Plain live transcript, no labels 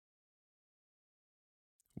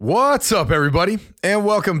What's up, everybody, and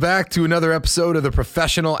welcome back to another episode of the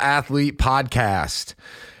Professional Athlete Podcast.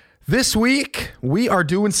 This week, we are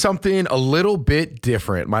doing something a little bit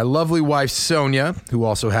different. My lovely wife, Sonia, who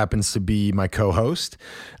also happens to be my co-host,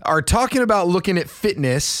 are talking about looking at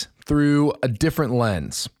fitness through a different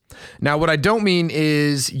lens. Now, what I don't mean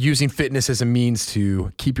is using fitness as a means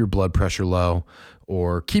to keep your blood pressure low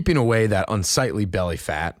or keeping away that unsightly belly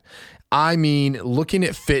fat. I mean looking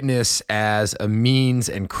at fitness as a means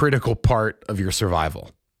and critical part of your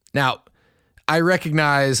survival. Now, I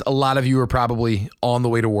recognize a lot of you are probably on the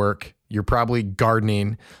way to work. You're probably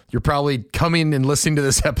gardening. You're probably coming and listening to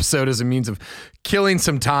this episode as a means of killing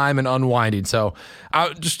some time and unwinding. So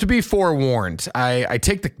just to be forewarned, I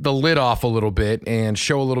take the lid off a little bit and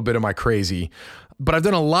show a little bit of my crazy. But I've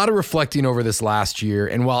done a lot of reflecting over this last year.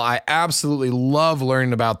 And while I absolutely love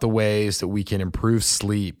learning about the ways that we can improve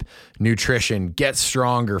sleep, nutrition, get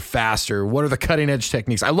stronger, faster, what are the cutting edge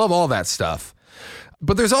techniques? I love all that stuff.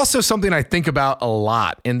 But there's also something I think about a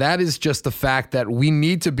lot, and that is just the fact that we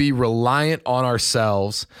need to be reliant on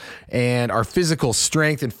ourselves, and our physical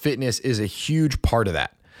strength and fitness is a huge part of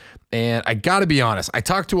that. And I got to be honest, I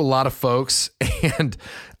talk to a lot of folks, and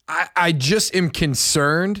I just am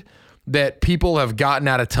concerned that people have gotten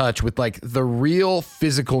out of touch with like the real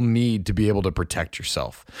physical need to be able to protect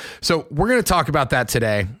yourself. So we're going to talk about that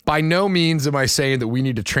today. By no means am I saying that we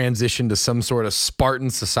need to transition to some sort of Spartan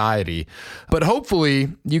society, but hopefully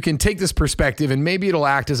you can take this perspective and maybe it'll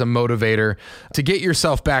act as a motivator to get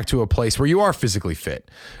yourself back to a place where you are physically fit,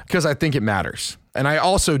 because I think it matters. And I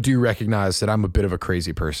also do recognize that I'm a bit of a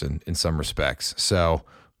crazy person in some respects. So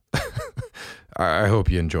I hope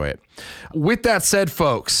you enjoy it. With that said,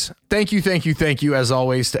 folks, thank you, as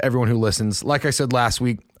always, to everyone who listens. Like I said last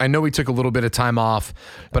week, I know we took a little bit of time off,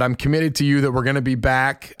 but I'm committed to you that we're going to be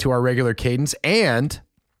back to our regular cadence, and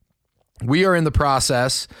we are in the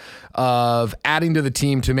process of adding to the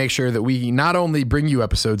team to make sure that we not only bring you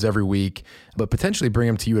episodes every week, but potentially bring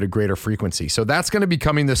them to you at a greater frequency. So that's going to be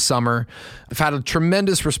coming this summer. I've had a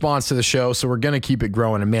tremendous response to the show, so we're going to keep it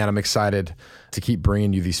growing. And man, I'm excited to keep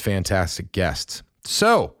bringing you these fantastic guests.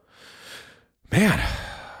 So, man,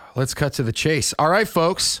 let's cut to the chase. All right,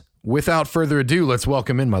 folks, without further ado, let's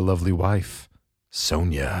welcome in my lovely wife,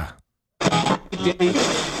 Sonia.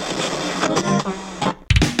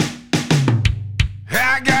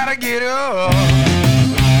 I gotta get up.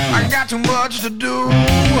 I got too much to do.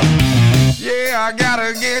 Yeah, I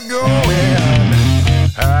gotta get going.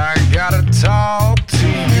 I gotta talk to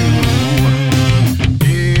you.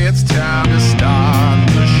 It's time to start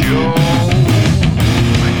the show.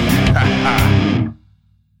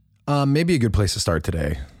 Maybe a good place to start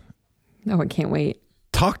today. Oh, I can't wait.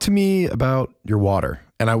 Talk to me about your water.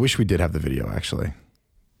 And I wish we did have the video, actually,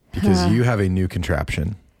 because you have a new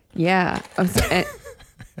contraption. Yeah.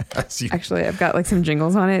 Actually, I've got like some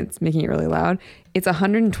jingles on it. It's making it really loud. It's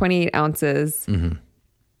 128 ounces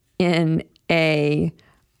in a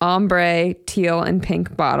ombre teal and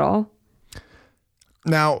pink bottle.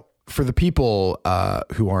 Now, for the people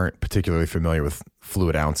who aren't particularly familiar with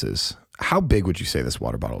fluid ounces, how big would you say this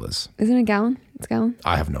water bottle is? Isn't it a gallon? It's a gallon?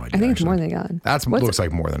 I have no idea. I think actually. it's more than a gallon. Looks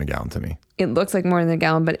like more than a gallon to me. It looks like more than a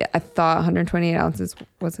gallon, but I thought 128 ounces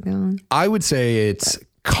was a gallon. I would say it's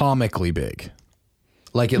comically big.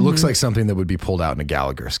 Like it looks like something that would be pulled out in a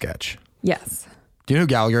Gallagher sketch. Yes. Do you know who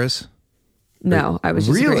Gallagher is? No, I was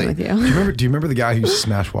just agreeing with you. Do you remember the guy who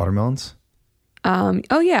smashed watermelons?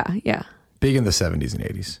 Oh yeah. Big in the 70s and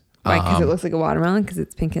 80s. Why? Because it looks like a watermelon because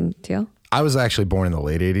it's pink and teal? I was actually born in the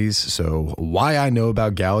late 80s, so why I know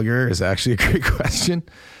about Gallagher is actually a great question.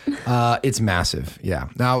 It's massive, yeah.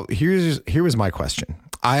 Now, here was my question.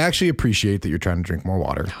 I actually appreciate that you're trying to drink more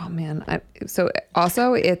water. Oh, man. So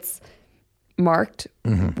also, it's marked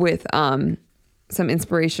with some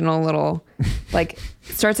inspirational little, like,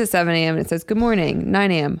 it starts at 7 a.m. and it says, good morning,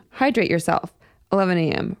 9 a.m., hydrate yourself, 11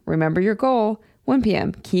 a.m., remember your goal, 1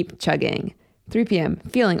 p.m., keep chugging, 3 p.m.,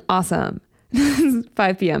 feeling awesome,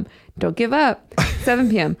 5 p.m., don't give up, 7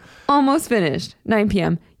 p.m., almost finished, 9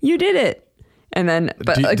 p.m., you did it. And then,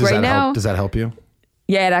 but right now, does that help you?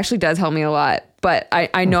 Yeah, it actually does help me a lot. But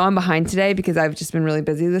I know I'm behind today because I've just been really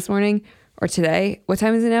busy this morning or today. What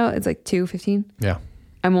time is it now? It's like 2:15. Yeah.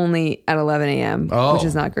 I'm only at 11 a.m., which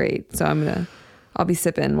is not great. So I'll be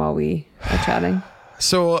sipping while we are chatting.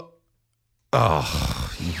 So,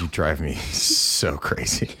 you drive me so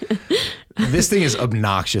crazy. This thing is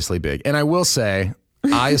obnoxiously big. And I will say,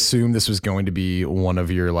 I assume this was going to be one of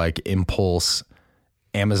your like impulse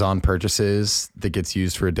Amazon purchases that gets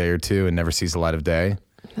used for a day or two and never sees the light of day.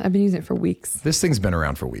 I've been using it for weeks. This thing's been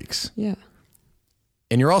around for weeks. Yeah.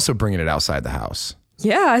 And you're also bringing it outside the house.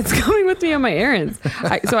 Yeah, it's coming with me on my errands.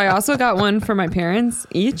 So I also got one for my parents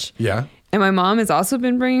each. Yeah. And my mom has also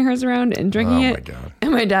been bringing hers around and drinking it. Oh my God.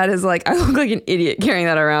 And my dad is like, I look like an idiot carrying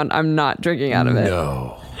that around. I'm not drinking out of it.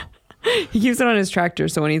 No. He keeps it on his tractor.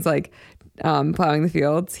 So when he's like plowing the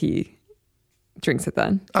fields, he drinks it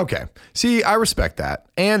then. Okay. See, I respect that.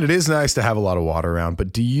 And it is nice to have a lot of water around.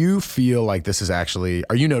 But do you feel like this is actually,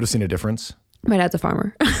 are you noticing a difference? My dad's a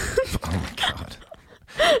farmer. Oh my God.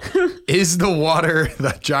 Is the water,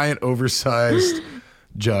 the giant oversized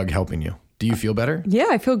jug, helping you? Do you feel better? Yeah,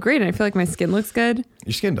 I feel great. And I feel like my skin looks good.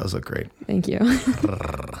 Your skin does look great. Thank you.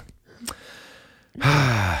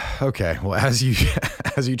 Okay. Well, as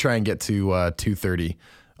you try and get to 2:30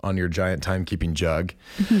 on your giant timekeeping jug,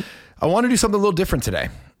 I want to do something a little different today.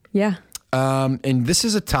 Yeah. And this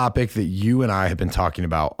is a topic that you and I have been talking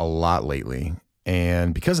about a lot lately.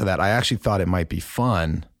 And because of that, I actually thought it might be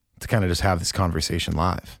fun to kind of just have this conversation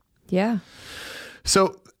live. Yeah.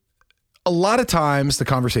 So a lot of times the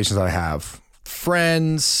conversations that I have,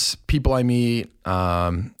 friends, people I meet,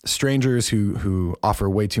 strangers who offer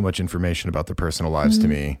way too much information about their personal lives to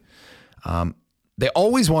me, they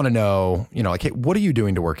always want to know, like, hey, what are you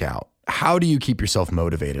doing to work out? How do you keep yourself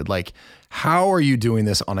motivated? Like, how are you doing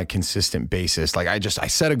this on a consistent basis? Like, I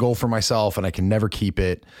set a goal for myself and I can never keep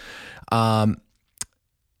it.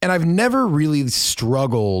 And I've never really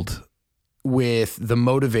struggled with the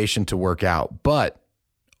motivation to work out, but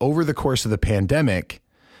over the course of the pandemic,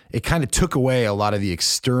 it kind of took away a lot of the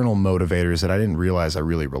external motivators that I didn't realize I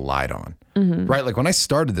really relied on, right? Like when I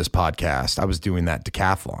started this podcast, I was doing that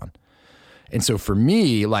decathlon. And so for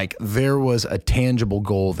me, like there was a tangible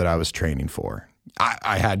goal that I was training for.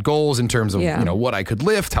 I had goals in terms of, what I could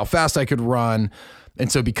lift, how fast I could run. And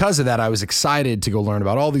so because of that, I was excited to go learn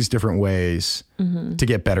about all these different ways to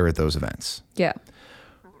get better at those events. Yeah.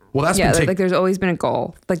 Well, that's been like there's always been a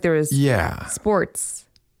goal. Like there was sports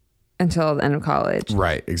until the end of college.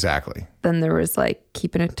 Right, exactly. Then there was like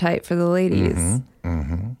keeping it tight for the ladies.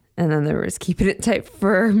 And then there was keeping it tight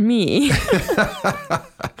for me.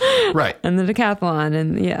 Right. And the decathlon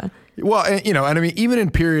and Well, and I mean, even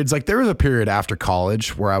in periods, like there was a period after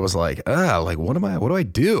college where I was like, what do I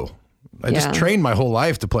do? I just trained my whole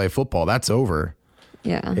life to play football. That's over.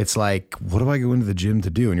 Yeah. It's like, what do I go into the gym to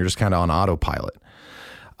do? And you're just kind of on autopilot.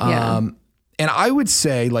 And I would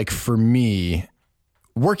say like for me,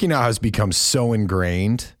 working out has become so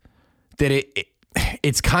ingrained that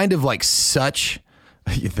it's kind of like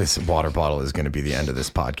this water bottle is going to be the end of this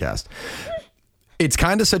podcast. It's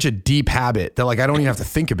kind of such a deep habit that like, I don't even have to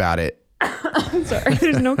think about it. I'm sorry.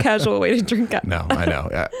 There's no casual way to drink out. No, I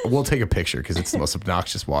know. We'll take a picture because it's the most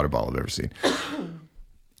obnoxious water bottle I've ever seen.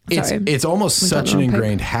 It's almost such an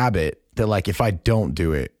ingrained habit that like, if I don't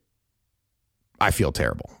do it, I feel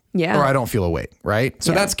terrible. Yeah. Or I don't feel awake. Right.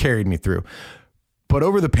 So that's carried me through. But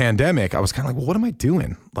over the pandemic, I was kind of like, well, what am I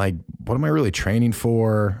doing? Like, what am I really training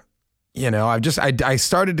for? I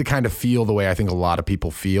started to kind of feel the way I think a lot of people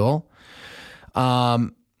feel.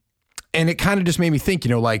 And it kind of just made me think,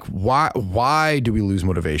 like why do we lose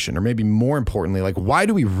motivation? Or maybe more importantly, like why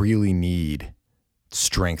do we really need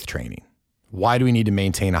strength training? Why do we need to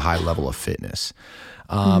maintain a high level of fitness?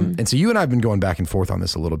 And so you and I have been going back and forth on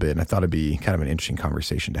this a little bit, and I thought it'd be kind of an interesting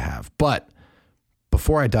conversation to have. But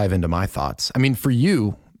before I dive into my thoughts, I mean, for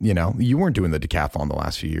you, you weren't doing the decathlon the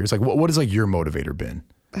last few years. Like what has like your motivator been?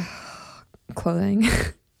 Clothing.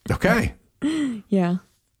 Okay. Yeah.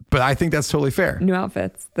 But I think that's totally fair. New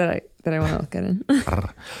outfits that I want to look good in.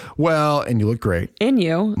 Well, and you look great. And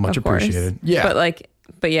you, much of course. appreciated. Yeah.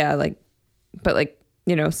 But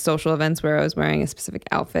social events where I was wearing a specific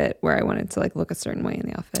outfit where I wanted to like look a certain way in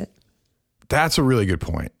the outfit. That's a really good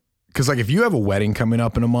point. Because like if you have a wedding coming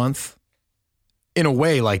up in a month, in a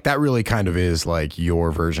way, like that really kind of is like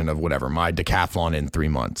your version of whatever, my decathlon in 3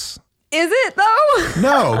 months. Is it though?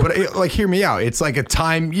 No, but like, hear me out. It's like a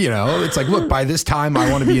time, it's like, look, by this time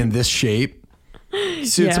I want to be in this shape.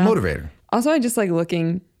 So it's a motivator. Also, I just like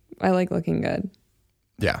I like looking good.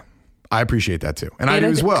 Yeah. I appreciate that too. And I do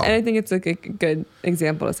as well. And I think it's like a good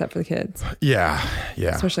example to set for the kids. Yeah.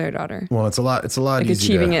 Yeah. Especially our daughter. Well, it's a lot like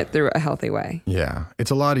easier. Achieving it through a healthy way. Yeah.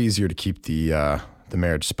 It's a lot easier to keep the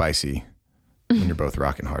marriage spicy when you're both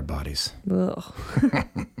rocking hard bodies. Ugh.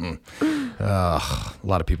 A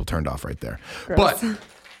lot of people turned off right there. Gross. But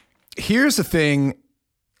here's the thing.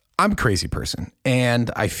 I'm a crazy person, and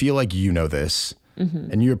I feel like you know this,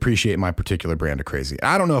 and you appreciate my particular brand of crazy.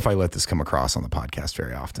 I don't know if I let this come across on the podcast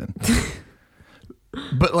very often.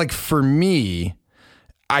 But like for me,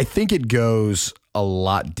 I think it goes a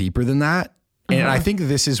lot deeper than that. And I think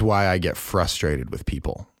this is why I get frustrated with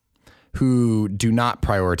people who do not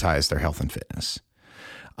prioritize their health and fitness.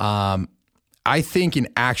 I think in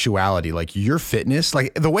actuality, like your fitness,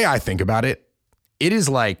 like the way I think about it, it is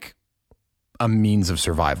like a means of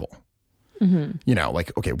survival. You know,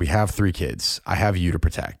 like, okay, we have 3 kids. I have you to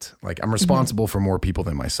protect. Like I'm responsible for more people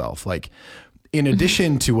than myself. Like in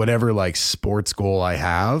addition to whatever like sports goal I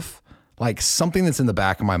have, like something that's in the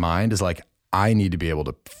back of my mind is like, I need to be able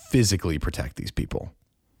to physically protect these people.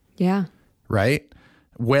 Yeah. Right?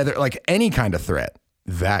 Whether like any kind of threat,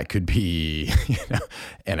 that could be, you know,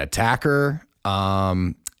 an attacker.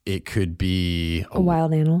 It could be A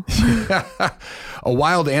wild animal. a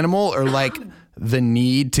wild animal, or like the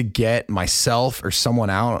need to get myself or someone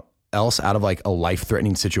else out of like a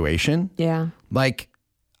life-threatening situation. Yeah. Like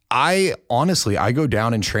I go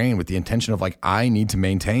down and train with the intention of like, I need to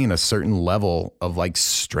maintain a certain level of like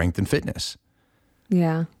strength and fitness.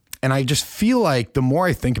 Yeah. And I just feel like the more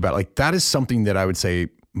I think about it, like that is something that I would say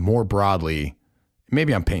more broadly,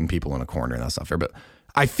 maybe I'm painting people in a corner and that's not fair, but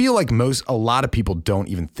I feel like a lot of people don't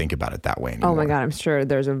even think about it that way anymore. Oh my God. I'm sure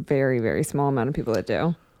there's a very, very small amount of people that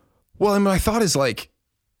do. Well, and my thought is like,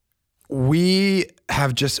 we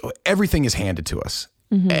have just, everything is handed to us.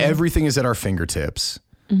 Everything is at our fingertips.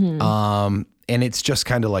 And it's just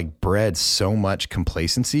kind of like bred so much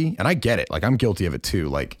complacency. And I get it. Like I'm guilty of it too.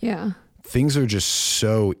 Like things are just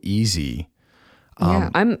so easy. Yeah.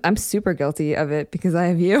 I'm super guilty of it because I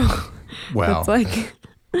have you. Well,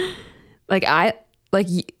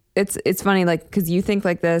 it's it's funny, like, cause you think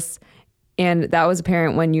like this, and that was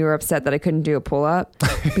apparent when you were upset that I couldn't do a pull up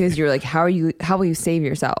because you were like, how will you save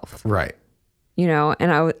yourself? Right. You know?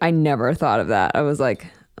 And I never thought of that. I was like,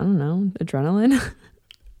 I don't know, adrenaline.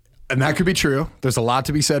 And that could be true. There's a lot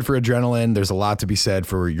to be said for adrenaline. There's a lot to be said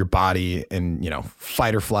for your body and, you know,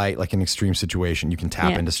 fight or flight, like an extreme situation, you can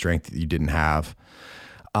tap into strength that you didn't have.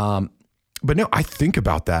 But no, I think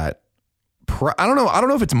about that. I don't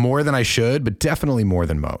know if it's more than I should, but definitely more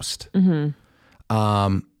than most.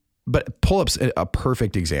 But pull-ups a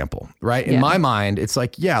perfect example, right? In my mind, it's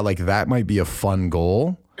like, yeah, like that might be a fun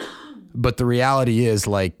goal. But the reality is,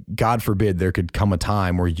 like, God forbid there could come a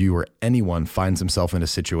time where you or anyone finds himself in a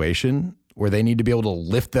situation where they need to be able to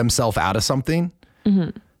lift themselves out of something.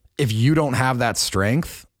 If you don't have that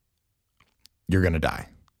strength, you're going to die.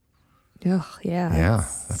 Oh, yeah. Yeah.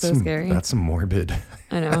 That's so scary. That's some morbid.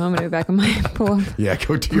 I know. I'm going to go back on my pull-up. Yeah,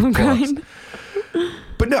 go do your pull-ups.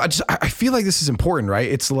 But no, I feel like this is important, right?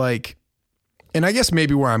 It's like, and I guess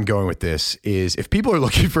maybe where I'm going with this is if people are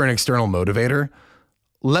looking for an external motivator,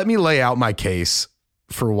 let me lay out my case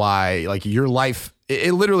for why, like, your life,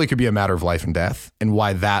 it literally could be a matter of life and death, and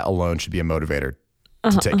why that alone should be a motivator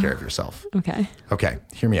to take care of yourself. Okay.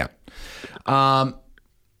 Hear me out.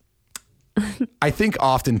 I think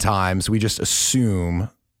oftentimes we just assume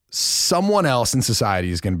someone else in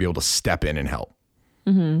society is going to be able to step in and help.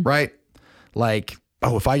 Right? Like,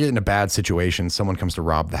 oh, if I get in a bad situation, someone comes to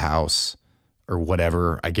rob the house or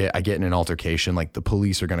whatever, I get in an altercation, like the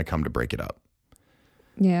police are going to come to break it up.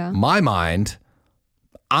 Yeah. My mind,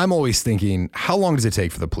 I'm always thinking, how long does it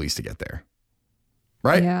take for the police to get there?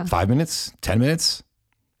 Right? Yeah. 5 minutes, 10 minutes.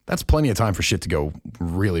 That's plenty of time for shit to go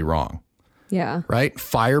really wrong. Yeah. Right?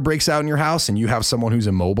 Fire breaks out in your house and you have someone who's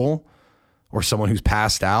immobile or someone who's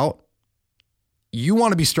passed out. You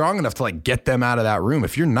want to be strong enough to like get them out of that room.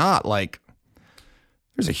 If you're not, like,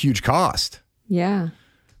 there's a huge cost. Yeah.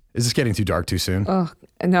 Is this getting too dark too soon? Oh,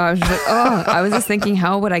 no, I was just like, I was just thinking,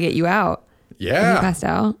 how would I get you out? Yeah. You passed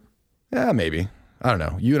out? Yeah, maybe. I don't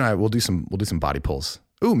know. You and I, we'll do some body pulls.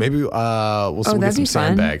 Ooh, maybe we'll get some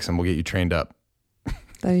sandbags and we'll get you trained up.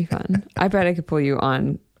 That'd be fun. I bet I could pull you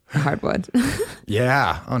on hardwood.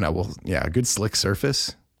 Yeah. Oh no. Well, yeah, a good slick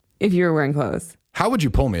surface. If you were wearing clothes. How would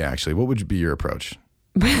you pull me actually? What would be your approach?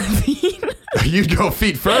 By the feet. You'd go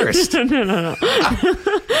feet first. No. No,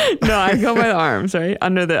 I'd go by the arms, right?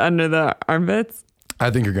 Under the armpits.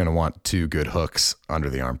 I think you're going to want 2 good hooks under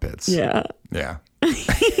the armpits. Yeah. Yeah.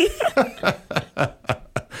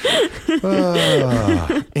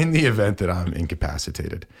 In the event that I'm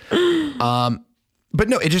incapacitated. But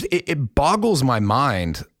no, it boggles my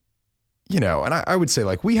mind, you know, and I would say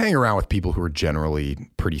like we hang around with people who are generally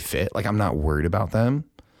pretty fit. Like I'm not worried about them.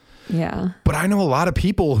 Yeah. But I know a lot of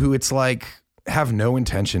people who it's like have no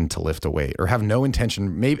intention to lift a weight or have no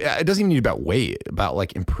intention. Maybe it doesn't even need about weight, about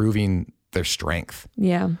like improving their strength.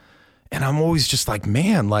 Yeah. And I'm always just like,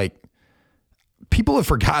 man, like people have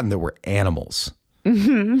forgotten that we're animals.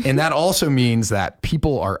 And that also means that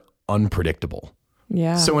people are unpredictable.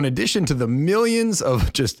 Yeah. So in addition to the millions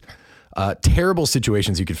of just terrible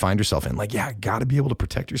situations you could find yourself in, like, yeah, got to be able to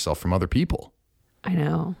protect yourself from other people. I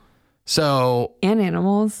know. So. And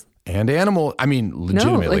animals. I mean,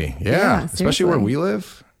 legitimately. No, like, yeah, especially where we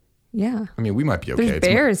live. Yeah. I mean, we might be okay. There's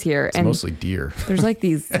bears here. It's mostly deer. There's like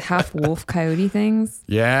these half wolf coyote things.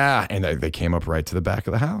 Yeah. And they came up right to the back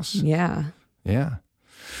of the house. Yeah. Yeah.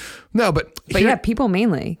 No, but yeah, people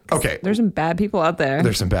mainly. Okay. There's some bad people out there.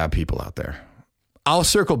 There's some bad people out there. I'll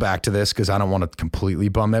circle back to this because I don't want to completely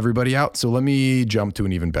bum everybody out. So let me jump to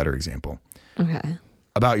an even better example. Okay.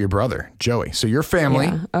 About your brother, Joey. So your family,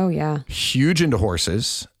 Yeah. Oh, yeah. huge into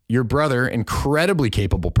horses. Your brother, incredibly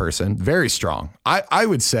capable person, very strong. I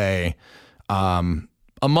would say among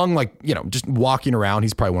like, you know, just walking around,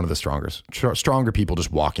 he's probably one of the stronger people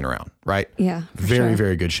just walking around, right? Yeah. Very,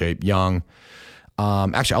 very good shape, young.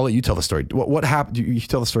 Actually, I'll let you tell the story. What happened? You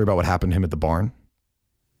tell the story about what happened to him at the barn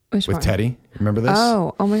Which with one? Teddy. Remember this?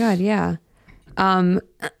 Oh my God. Yeah. Not to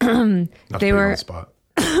put you on the spot.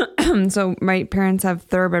 So my parents have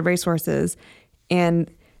thoroughbred racehorses,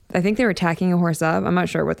 and I think they were tacking a horse up. I'm not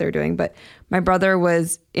sure what they were doing, but my brother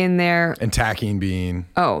was in there. And tacking being?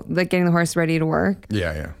 Like getting the horse ready to work.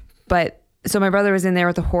 Yeah. But so my brother was in there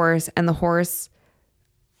with the horse, and the horse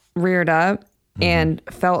reared up and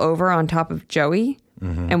fell over on top of Joey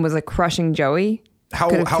and was like crushing Joey. How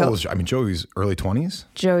old was Joey? I mean, Joey's early 20s?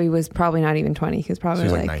 Joey was probably not even 20. He was probably So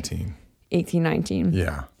he was like 19. 18, 19.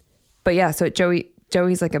 Yeah. But yeah, so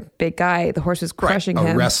Joey's like a big guy. The horse was crushing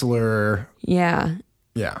him. A wrestler. Yeah.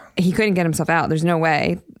 Yeah. He couldn't get himself out. There's no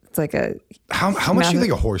way. It's like a... How much do you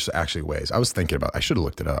think a horse actually weighs? I was thinking about, I should have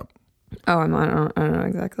looked it up. Oh, I don't know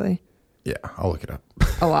exactly. Yeah, I'll look it up.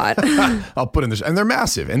 A lot. I'll put in this. And they're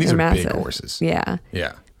massive. And these are big horses. Yeah.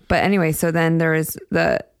 Yeah. But anyway, so then there was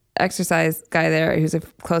the exercise guy there who's a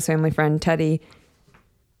close family friend, Teddy,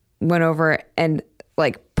 went over and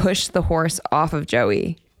like pushed the horse off of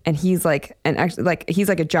Joey. And he's like he's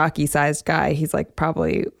like a jockey sized guy. He's like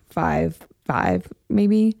probably 5'5",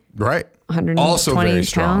 maybe. Right. 120 also very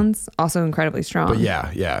pounds. Strong. Also incredibly strong. But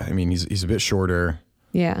yeah. I mean, he's a bit shorter.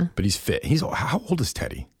 Yeah. But he's fit. How old is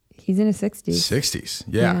Teddy? He's in his 60s. 60s.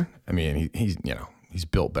 Yeah. I mean, he's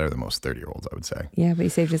built better than most 30-year-olds, I would say. Yeah, but he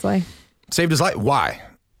saved his life. Saved his life. Why?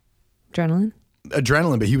 Adrenaline,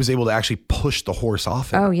 but he was able to actually push the horse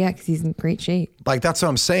off him. Oh yeah, because he's in great shape. Like, that's what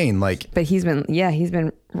I'm saying. Like, but he's been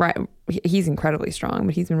he's incredibly strong,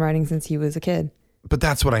 but he's been riding since he was a kid. But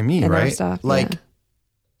that's what I mean, and right? Stopped, like,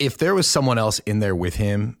 if there was someone else in there with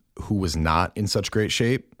him who was not in such great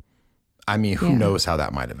shape, I mean, who knows how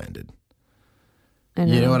that might have ended?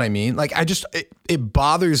 You know what I mean? Like, it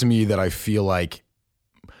bothers me that I feel like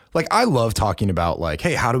I love talking about like,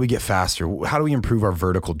 hey, how do we get faster? How do we improve our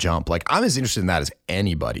vertical jump? Like, I'm as interested in that as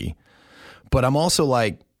anybody, but I'm also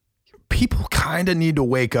like, people kind of need to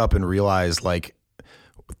wake up and realize like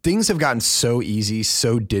things have gotten so easy,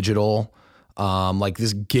 so digital, like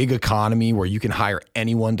this gig economy where you can hire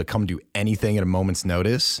anyone to come do anything at a moment's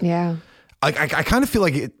notice. Yeah. I kind of feel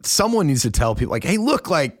like someone needs to tell people like, hey, look,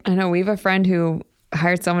 like, I know we have a friend who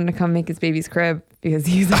hired someone to come make his baby's crib because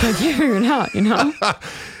he's like, I can't figure it out, you know?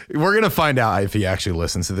 We're going to find out if he actually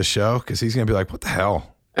listens to the show because he's going to be like, what the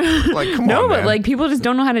hell? Like, come on, No, but man. like people just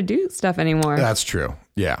don't know how to do stuff anymore. That's true.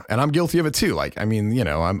 Yeah. And I'm guilty of it too. Like, I mean, you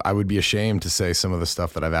know, I would be ashamed to say some of the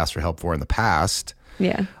stuff that I've asked for help for in the past.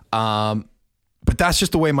 Yeah. But that's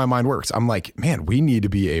just the way my mind works. I'm like, man, we need to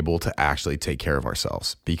be able to actually take care of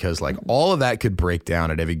ourselves because like all of that could break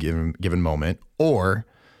down at every given moment, or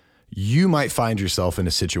you might find yourself in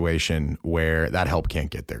a situation where that help can't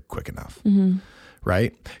get there quick enough. Mm-hmm.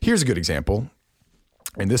 Right? Here's a good example.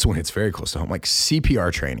 And this one hits very close to home, like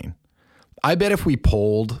CPR training. I bet if we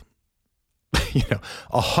polled,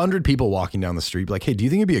 100 people walking down the street, like, hey, do you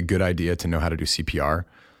think it'd be a good idea to know how to do CPR?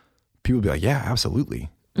 People would be like, yeah, absolutely.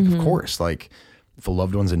 Mm-hmm. Of course. Like, if a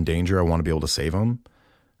loved one's in danger, I want to be able to save them.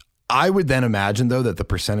 I would then imagine, though, that the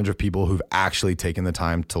percentage of people who've actually taken the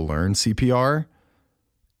time to learn CPR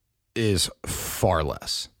is far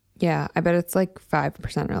less. Yeah, I bet it's like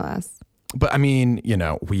 5% or less. But I mean,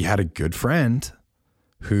 we had a good friend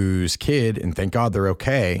whose kid, and thank God they're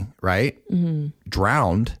okay, right? Mm-hmm.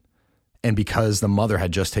 Drowned. And because the mother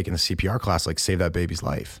had just taken the CPR class, like saved that baby's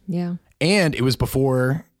life. Yeah. And it was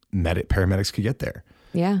before paramedics could get there.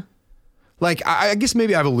 Yeah. Like, I guess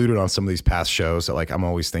maybe I've alluded on some of these past shows that like, I'm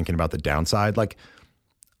always thinking about the downside. Like,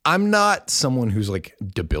 I'm not someone who's like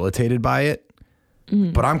debilitated by it,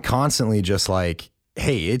 but I'm constantly just like,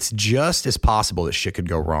 hey, it's just as possible that shit could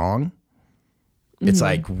go wrong. It's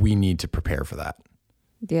like, we need to prepare for that.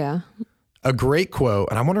 Yeah. A great quote,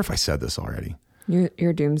 and I wonder if I said this already. You're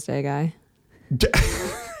a doomsday guy.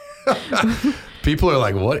 People are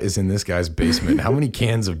like, what is in this guy's basement? How many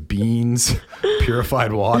cans of beans,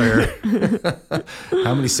 purified water?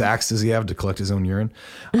 How many sacks does he have to collect his own urine?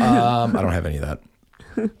 I don't have any of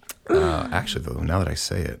that. Actually, though, now that I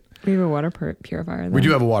say it, We have a water purifier. Though, We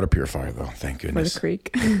do have a water purifier, though. Thank for the goodness.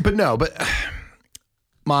 creek. But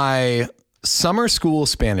my summer school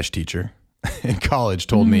Spanish teacher in college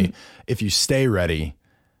told me, if you stay ready,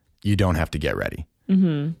 you don't have to get ready.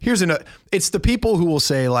 Here's another. It's the people who will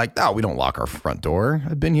say like, oh, we don't lock our front door.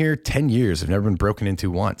 I've been here 10 years. I've never been broken into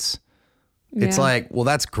once. It's Yeah. like, well,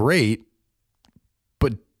 that's great.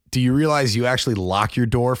 But do you realize you actually lock your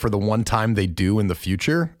door for the one time they do in the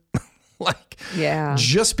future? Like, Yeah.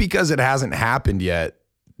 just because it hasn't happened yet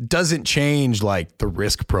doesn't change like the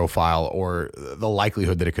risk profile or the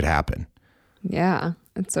likelihood that it could happen. Yeah.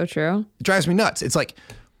 It's so true. It drives me nuts. It's like,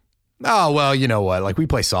 oh, well, you know what? Like we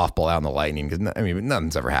play softball out in the Lightning because I mean,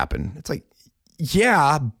 nothing's ever happened. It's like,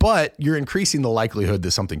 yeah, but you're increasing the likelihood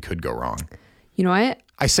that something could go wrong. You know what?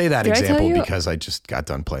 I say that Did I tell example you- because I just got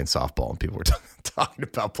done playing softball and people were talking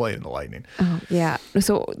about playing in the Lightning. Oh, yeah.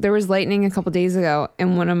 So there was lightning a couple days ago,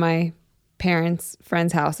 and one of my parents'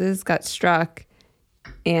 friends' houses got struck,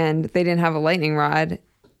 and they didn't have a lightning rod,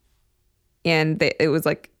 and it was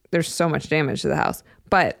like there's so much damage to the house.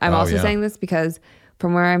 But I'm also yeah. saying this because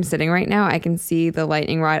from where I'm sitting right now, I can see the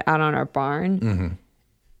lightning rod out on our barn,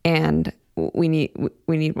 and we need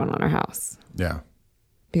one on our house. Yeah.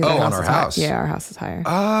 Because Oh, on is our high- house. Yeah, our house is higher.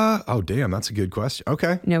 Oh, damn. That's a good question.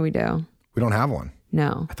 Okay. No, we do. We don't have one.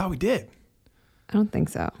 No, I thought we did. I don't think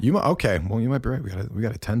so. You might, okay. Well, you might be right. We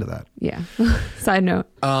got to tend to that. Yeah. Side note.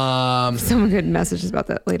 Someone could message us about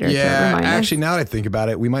that later. to Yeah. remind us. Actually, now that I think about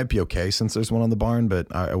it, we might be okay since there's one on the barn, but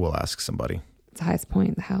I will ask somebody. It's the highest point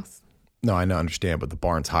in the house. No, I know, understand, but the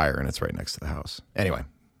barn's higher and it's right next to the house. Anyway,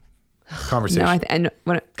 conversation. No, I know.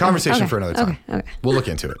 Conversation okay, for another time. Okay. We'll look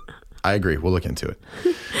into it. I agree. We'll look into it.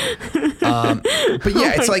 But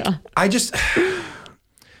yeah, it's like,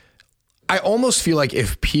 I almost feel like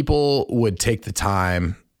if people would take the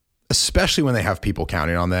time, especially when they have people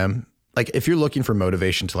counting on them, like if you're looking for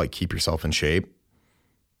motivation to like keep yourself in shape,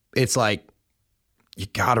 it's like, you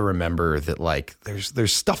got to remember that like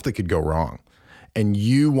there's stuff that could go wrong and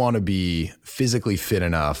you want to be physically fit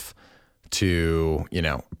enough to, you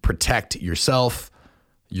know, protect yourself,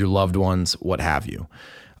 your loved ones, what have you.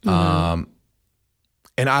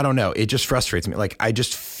 And I don't know, it just frustrates me. Like, I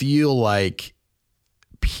just feel like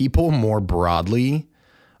people more broadly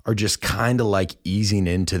are just kind of like easing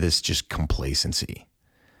into this just complacency.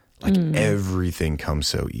 Like everything comes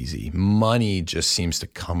so easy. Money just seems to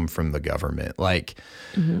come from the government. Like,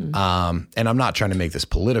 and I'm not trying to make this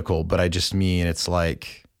political, but I just mean it's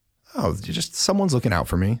like, oh, just someone's looking out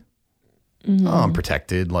for me. Oh, I'm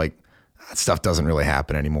protected. Like that stuff doesn't really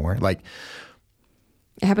happen anymore. Like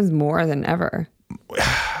It happens more than ever.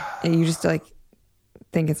 And you just like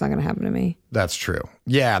think it's not going to happen to me. that's true.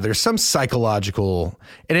 Yeah, there's some psychological,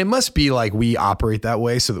 and it must be like we operate that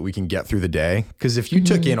way so that we can get through the day. Because if you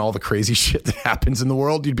took in all the crazy shit that happens in the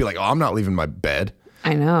world, you'd be like, oh, I'm not leaving my bed.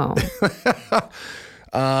 I know.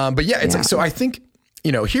 But yeah, it's like, so I think,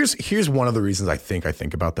 you know, here's one of the reasons I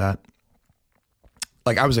think about that.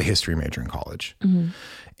 Like I was a history major in college,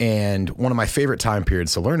 and one of my favorite time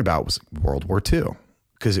periods to learn about was World War II.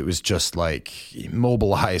 Because it was just like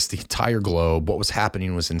mobilized the entire globe. What was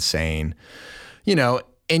happening was insane, you know,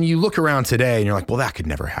 and you look around today and you're like, well, that could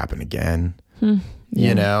never happen again.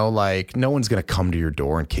 You know, like no one's going to come to your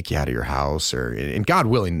door and kick you out of your house and God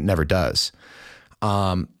willing, never does.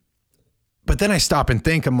 But then I stop and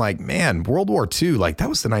think, I'm like, man, World War II, like that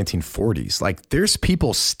was the 1940s. Like there's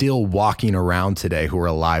people still walking around today who were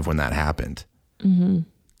alive when that happened.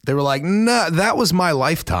 They were like, nah, that was my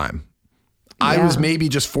lifetime. I was maybe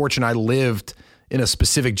just fortunate I lived in a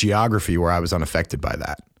specific geography where I was unaffected by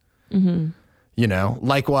that. You know,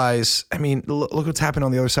 likewise, I mean, look what's happened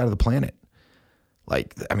on the other side of the planet.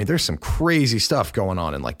 Like, I mean, there's some crazy stuff going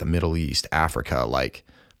on in like the Middle East, Africa. Like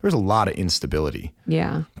there's a lot of instability.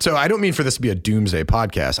 Yeah. So I don't mean for this to be a doomsday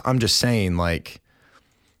podcast. I'm just saying like,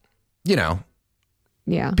 you know,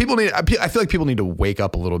 Yeah. I feel like people need to wake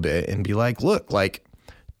up a little bit and be like, look, like,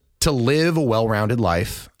 to live a well-rounded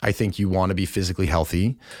life, I think you want to be physically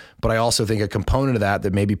healthy, but I also think a component of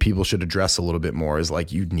that maybe people should address a little bit more is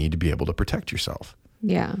like you need to be able to protect yourself.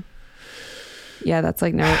 Yeah. Yeah. That's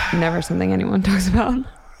like never something anyone talks about.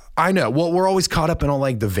 I know. Well, we're always caught up in all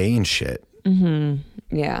like the vain shit.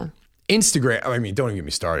 Yeah. Instagram. I mean, don't even get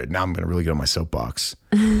me started. Now I'm going to really get on my soapbox.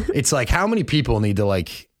 It's like how many people need to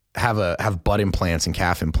like have butt implants and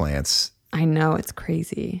calf implants? I know. It's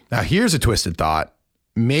crazy. Now here's a twisted thought.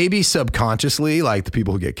 Maybe subconsciously, like the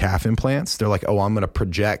people who get calf implants, they're like, oh, I'm going to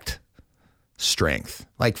project strength.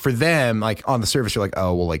 Like for them, like on the surface, you're like,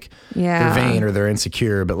 oh, well, like Yeah. they're vain or they're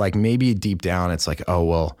insecure. But like maybe deep down, it's like, oh,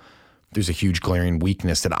 well, there's a huge glaring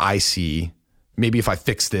weakness that I see maybe if I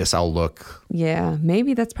fix this, I'll look. Yeah,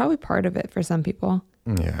 maybe that's probably part of it for some people.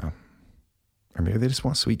 Yeah. Or maybe they just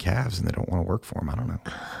want sweet calves and they don't want to work for them. I don't know.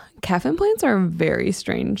 Calf implants are a very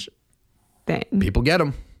strange thing. People get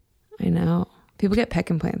them. I know. People get pec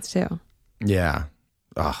implants too. Yeah.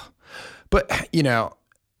 Ugh. But, you know,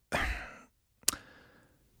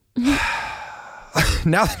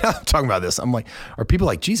 now that I'm talking about this, I'm like, are people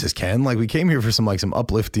like, Jesus, Ken, like we came here for some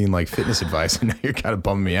uplifting like fitness advice and now you're kind of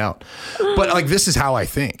bumming me out. But like, this is how I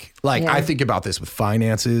think. Like, I think about this with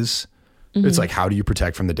finances. It's like, how do you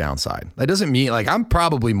protect from the downside? That doesn't mean like, I'm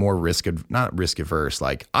probably more not risk averse.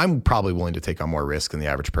 Like I'm probably willing to take on more risk than the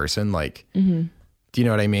average person. Like, do you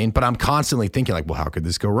know what I mean? But I'm constantly thinking like, well, how could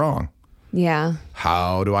this go wrong? Yeah.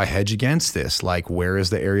 How do I hedge against this? Like, where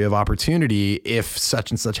is the area of opportunity if such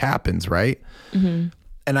and such happens, right? And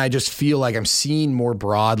I just feel like I'm seeing more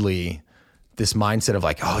broadly this mindset of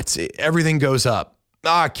like, oh, everything goes up.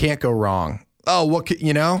 Ah, it can't go wrong. Oh, what could,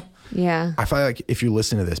 you know? Yeah. I feel like if you're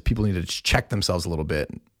listening to this, people need to just check themselves a little bit.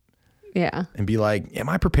 Yeah. And be like, am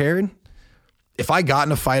I prepared? If I got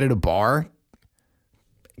in a fight at a bar,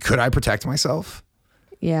 could I protect myself?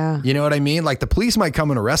 Yeah. You know what I mean? Like the police might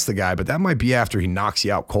come and arrest the guy, but that might be after he knocks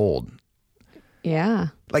you out cold. Yeah.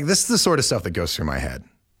 Like this is the sort of stuff that goes through my head.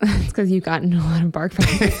 It's because you got into a lot of bark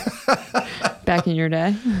fights back in your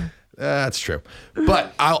day. That's true.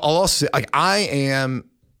 But I'll also say, like, I am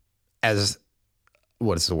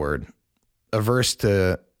what is the word? Averse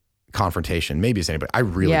to confrontation. Maybe it's anybody. I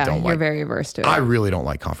really don't like. You're very averse to it. I really don't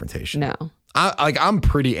like confrontation. No. I'm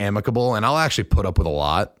pretty amicable and I'll actually put up with a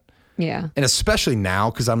lot. Yeah. And especially now,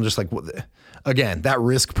 because I'm just like, again, that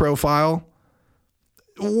risk profile,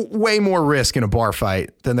 way more risk in a bar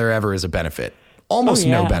fight than there ever is a benefit. Almost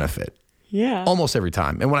no benefit. Yeah. Almost every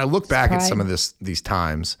time. And when I look back at some of these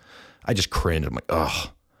times, I just cringe. I'm like,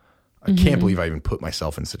 oh, I can't believe I even put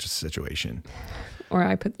myself in such a situation. Or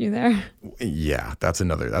I put you there. Yeah, that's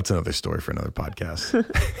another story for another podcast.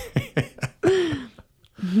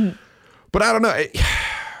 But I don't know.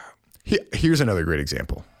 Here's another great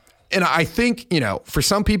example. And I think, you know, for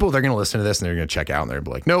some people, they're going to listen to this and they're going to check out and they're going to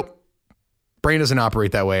be like, nope, brain doesn't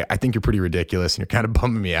operate that way. I think you're pretty ridiculous and you're kind of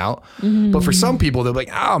bumming me out. But for some people, they're like,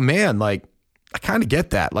 oh man, like I kind of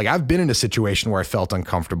get that. Like I've been in a situation where I felt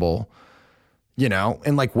uncomfortable, you know,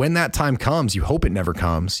 and like when that time comes, you hope it never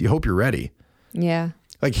comes. You hope you're ready. Yeah.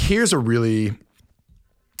 Like here's a really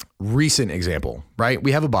recent example, right?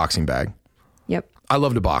 We have a boxing bag. Yep. I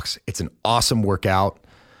love to box. It's an awesome workout.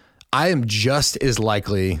 I am just as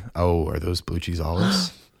likely. Oh, are those blue cheese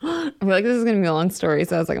olives? I feel like this is going to be a long story.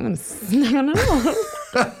 So I was like, I don't know.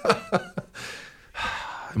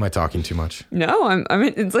 Am I talking too much? No,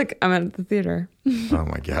 it's like I'm at the theater. Oh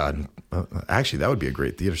my God. Actually, that would be a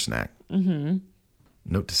great theater snack.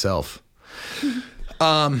 Note to self.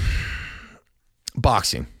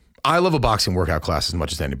 Boxing. I love a boxing workout class as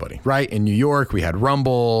much as anybody, right? In New York, we had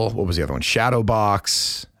Rumble. What was the other one? Shadow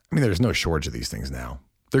Box. I mean, there's no shortage of these things now.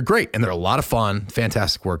 They're great and they're a lot of fun.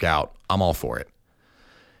 Fantastic workout. I'm all for it.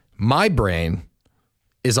 My brain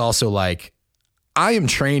is also like, I am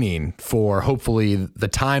training for hopefully the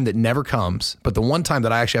time that never comes, but the one time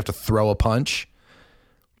that I actually have to throw a punch,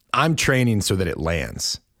 I'm training so that it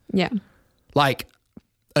lands. Yeah. Like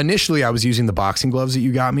initially I was using the boxing gloves that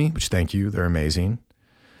you got me, which thank you. They're amazing.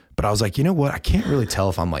 But I was like, you know what? I can't really tell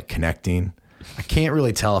if I'm like connecting. I can't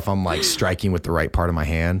really tell if I'm like striking with the right part of my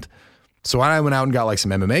hand. So I went out and got like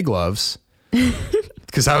some MMA gloves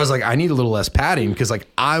because I was like, I need a little less padding because like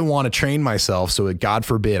I want to train myself so that God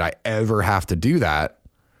forbid I ever have to do that.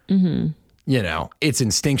 You know, it's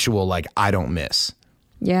instinctual. Like I don't miss.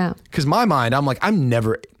 Yeah. Because my mind, I'm like,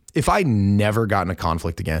 if I never got in a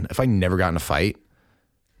conflict again, if I never got in a fight,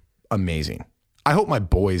 amazing. I hope my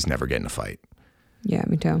boys never get in a fight. Yeah,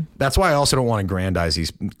 me too. That's why I also don't want to aggrandize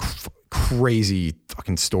these crazy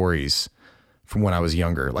fucking stories from when I was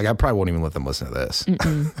younger. Like I probably won't even let them listen to this.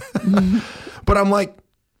 But I'm like,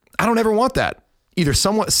 I don't ever want that. Either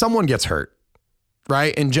someone gets hurt,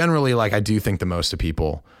 right? And generally, like I do think the most of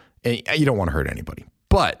people, and you don't want to hurt anybody.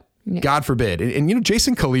 But God forbid. And you know,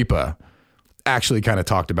 Jason Khalipa actually kind of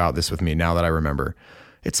talked about this with me now that I remember.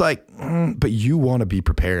 It's like, but you want to be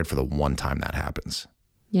prepared for the one time that happens.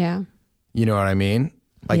 Yeah. You know what I mean?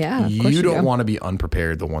 Like you don't want to be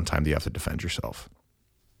unprepared the one time that you have to defend yourself.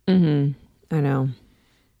 I know.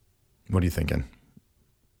 What are you thinking?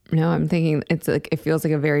 No, I'm thinking it's like, it feels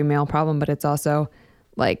like a very male problem, but it's also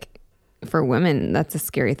like for women, that's a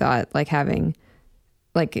scary thought. Like having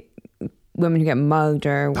like women who get mugged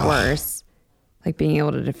or worse, like being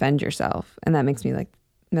able to defend yourself. And that makes me like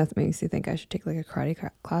That makes you think I should take like a karate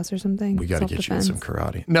class or something. We got to get you in some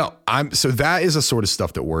karate. No, so that is the sort of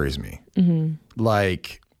stuff that worries me.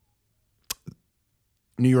 Like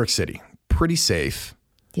New York City, pretty safe.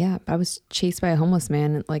 Yeah, but I was chased by a homeless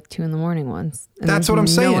man at like 2 a.m. once. And that's what I'm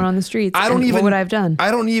saying. No one on the streets. What would I have done? I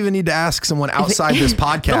don't even need to ask someone outside this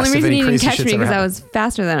podcast. The only if reason any he didn't crazy catch shit's me ever because I happened. was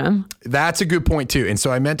faster than him. That's a good point too. And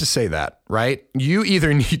so I meant to say that, right? You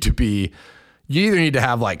either need to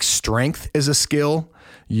have like strength as a skill.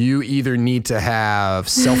 You either need to have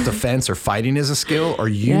self-defense or fighting as a skill, or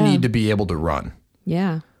you need to be able to run.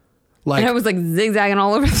 Yeah. Like, and I was like zigzagging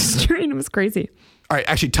all over the street. It was crazy. All right,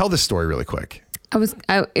 actually tell this story really quick.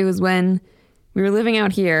 It was when we were living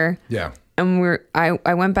out here. Yeah. And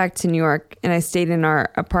I went back to New York and I stayed in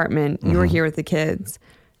our apartment. You were here with the kids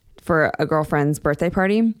for a girlfriend's birthday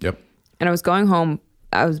party. Yep. And I was going home.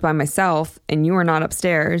 I was by myself and you were not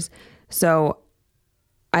upstairs. So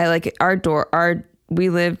we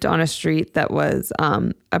lived on a street that was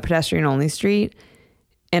a pedestrian only street,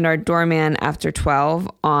 and our doorman after 12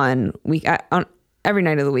 on every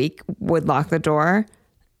night of the week would lock the door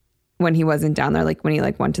when he wasn't down there, like when he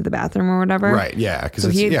like went to the bathroom or whatever. Right. Yeah. Because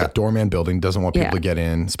doorman building doesn't want people to get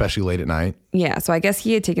in, especially late at night. Yeah. So I guess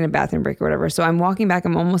he had taken a bathroom break or whatever. So I'm walking back.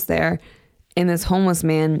 I'm almost there. And this homeless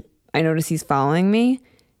man, I notice he's following me.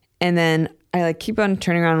 And then I like keep on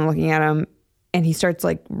turning around and looking at him. And he starts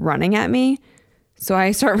like running at me. So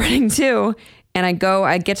I start running too. And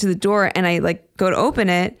I get to the door and I like go to open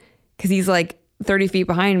it because he's like 30 feet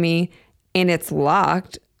behind me and it's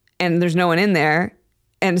locked and there's no one in there.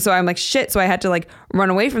 And so I'm like, shit. So I had to like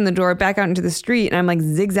run away from the door, back out into the street. And I'm like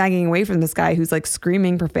zigzagging away from this guy who's like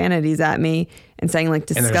screaming profanities at me and saying like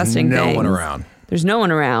disgusting things. And there's no one around. There's no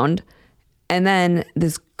one around. And then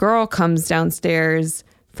this girl comes downstairs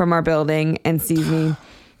from our building and sees me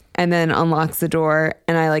and then unlocks the door.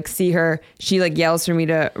 And I like see her. She like yells for me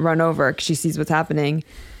to run over because she sees what's happening.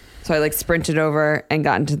 So I like sprinted over and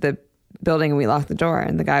got into the building and we locked the door.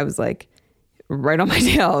 And the guy was like right on my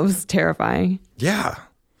tail. It was terrifying. Yeah.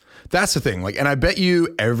 That's the thing. Like, and I bet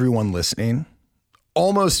you everyone listening,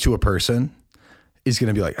 almost to a person, is going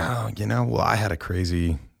to be like, oh, I had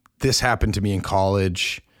this happened to me in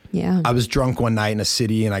college. Yeah. I was drunk one night in a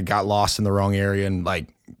city and I got lost in the wrong area and like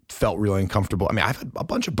felt really uncomfortable. I mean, I've had a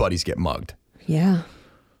bunch of buddies get mugged. Yeah.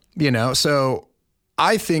 So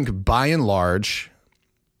I think by and large,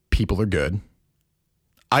 people are good.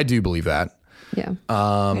 I do believe that. Yeah.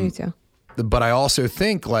 I do too. But I also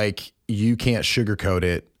think like you can't sugarcoat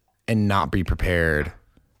it and not be prepared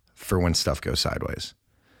for when stuff goes sideways,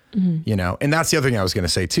 and that's the other thing I was going to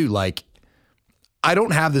say too. Like, I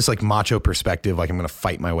don't have this like macho perspective. Like I'm going to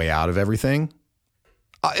fight my way out of everything.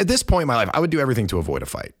 At this point in my life, I would do everything to avoid a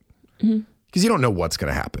fight because you don't know what's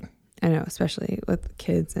going to happen. I know, especially with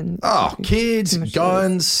kids and kids,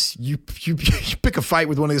 guns. You pick a fight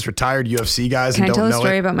with one of these retired UFC guys. Can and I tell don't know a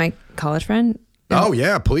story it. about my college friend? Oh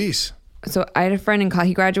yeah, please. So I had a friend in college.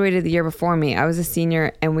 He graduated the year before me. I was a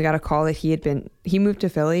senior, and we got a call that he moved to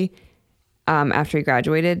Philly after he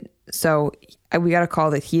graduated. So we got a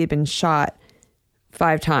call that he had been shot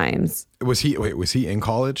 5 times. Was he in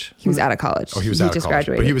college? He was out of college. Oh, he was out of just college,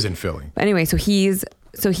 graduated. but he was in Philly. But anyway, so he's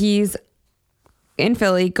in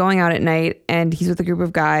Philly going out at night, and he's with a group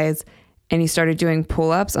of guys, and he started doing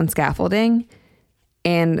pull-ups on scaffolding,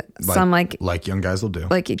 and some like young guys will do,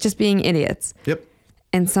 like just being idiots. Yep.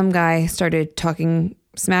 And some guy started talking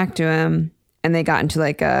smack to him and they got into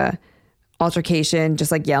like a altercation,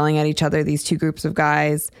 just like yelling at each other, these 2 groups of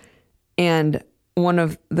guys. And one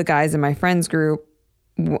of the guys in my friend's group,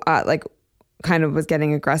 like kind of was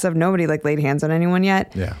getting aggressive. Nobody like laid hands on anyone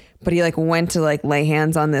yet. Yeah. But he like went to like lay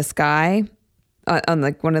hands on this guy, on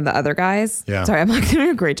like one of the other guys. Yeah. Sorry, I'm like doing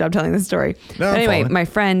a great job telling this story. No, but anyway, following. my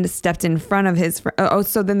friend stepped in front of his friend.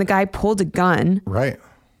 So then the guy pulled a gun. Right.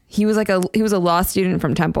 He was a law student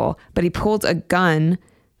from Temple, but he pulled a gun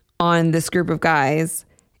on this group of guys,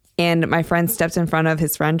 and my friend stepped in front of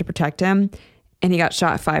his friend to protect him, and he got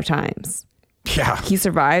shot 5 times. Yeah. He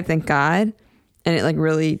survived, thank God, and it like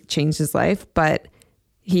really changed his life. But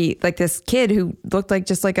he, like this kid who looked like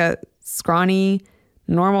just like a scrawny,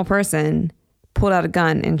 normal person, pulled out a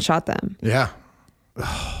gun and shot them. Yeah.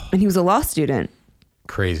 And he was a law student.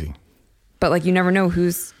 Crazy. But like you never know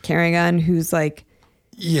who's carrying a gun, who's like...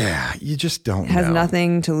 Yeah, you just don't has know.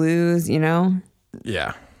 nothing to lose,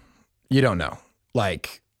 Yeah. You don't know.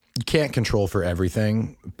 Like, you can't control for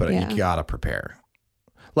everything, but you gotta prepare.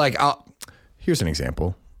 Like, here's an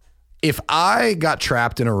example. If I got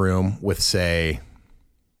trapped in a room with, say,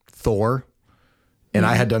 Thor, and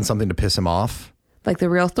I had done something to piss him off. Like the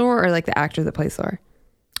real Thor or like the actor that plays Thor?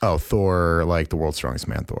 Oh, Thor, like the world's strongest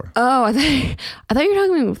man, Thor. Oh, I thought you were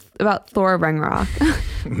talking about Thor Ragnarok.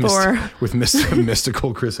 Thor with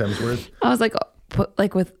mystical Chris Hemsworth. I was like,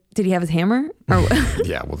 did he have his hammer? Or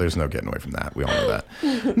Yeah, well, there's no getting away from that. We all know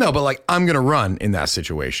that. No, but like, I'm gonna run in that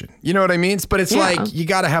situation. You know what I mean? But it's like you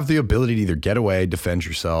got to have the ability to either get away, defend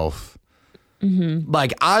yourself.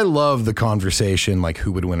 Like, I love the conversation. Like,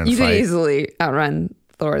 who would win in a you fight? could easily outrun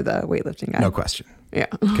Thor, the weightlifting guy. No question. Yeah,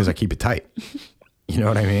 Because I keep it tight. You know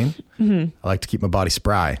what I mean? I like to keep my body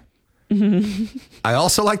spry. I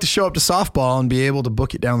also like to show up to softball and be able to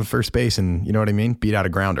book it down the first base and, you know what I mean? Beat out a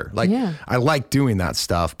grounder. Like, I like doing that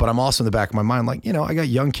stuff, but I'm also in the back of my mind, like, you know, I got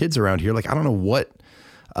young kids around here. Like, I don't know what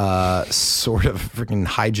sort of freaking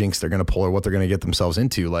hijinks they're going to pull or what they're going to get themselves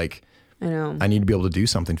into. Like, I know. I need to be able to do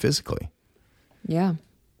something physically. Yeah.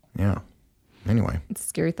 Yeah. Anyway. It's a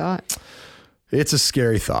scary thought. It's a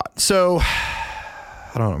scary thought. So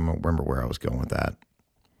I don't remember where I was going with that.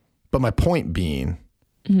 But my point being,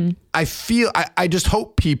 I feel, I just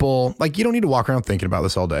hope people, like, you don't need to walk around thinking about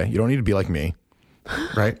this all day. You don't need to be like me,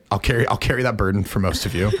 right? I'll carry that burden for most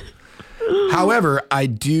of you. However, I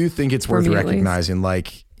do think it's worth recognizing,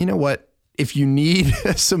 like, you know what? If you need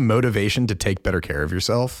some motivation to take better care of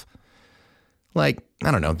yourself, like,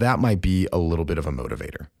 I don't know, that might be a little bit of a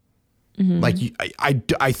motivator. Like,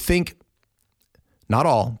 I think, not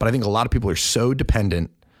all, but I think a lot of people are so dependent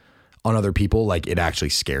on other people, like, it actually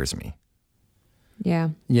scares me. Yeah.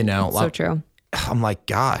 You know, so true. I'm like,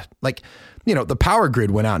 God, like, you know, the power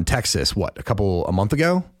grid went out in Texas, a month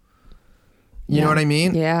ago? You know what I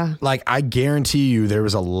mean? Yeah. Like, I guarantee you there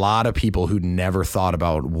was a lot of people who never thought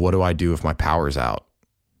about, what do I do if my power's out?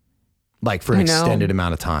 Like, for an extended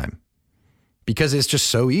amount of time. Because it's just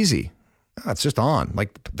so easy. It's just on.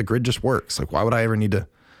 Like, the grid just works. Like, why would I ever need to?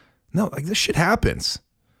 No, like, this shit happens.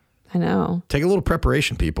 I know. Take a little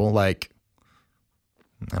preparation, people. Like,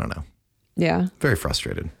 I don't know. Yeah. Very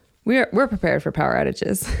frustrated. We're prepared for power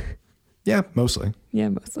outages. Yeah, mostly. Yeah,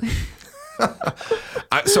 mostly.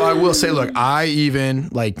 So I will say, look, I even,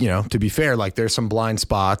 like, you know, to be fair, like, there's some blind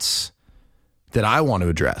spots that I want to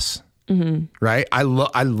address. Right? I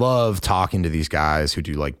love talking to these guys who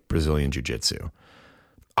do, like, Brazilian jiu-jitsu.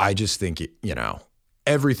 I just think, you know,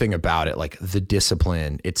 everything about it, like, the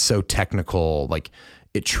discipline, it's so technical. Like,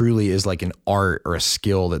 it truly is like an art or a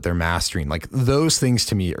skill that they're mastering. Like, those things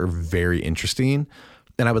to me are very interesting.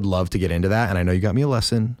 And I would love to get into that. And I know you got me a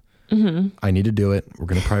lesson. I need to do it. We're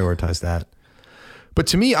going to prioritize that. But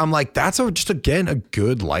to me, I'm like, that's just, again, a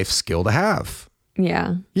good life skill to have.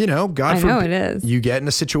 Yeah. You know, God I know it is. You get in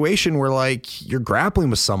a situation where, like, you're grappling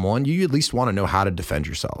with someone, you at least want to know how to defend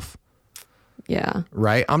yourself. Yeah.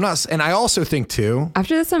 Right? And I also think too.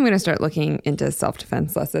 After this, I'm going to start looking into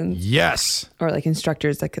self-defense lessons. Yes. Or like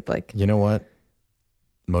instructors that could, like. You know what?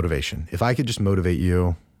 Motivation. If I could just motivate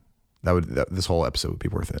you, this whole episode would be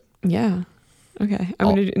worth it. Yeah. Okay.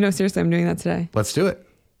 Seriously, I'm doing that today. Let's do it.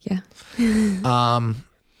 Yeah.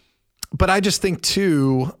 But I just think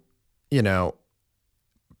too, you know,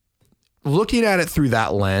 looking at it through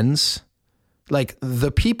that lens, like,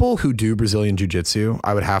 the people who do Brazilian jiu-jitsu,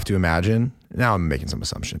 I would have to imagine, now I'm making some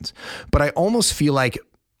assumptions, but I almost feel like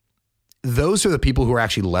those are the people who are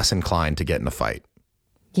actually less inclined to get in a fight.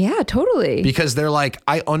 Yeah, totally. Because they're like,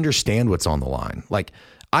 I understand what's on the line. Like,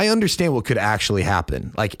 I understand what could actually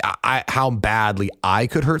happen. Like, how badly I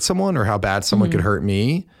could hurt someone or how bad someone could hurt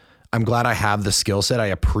me. I'm glad I have the skill set. I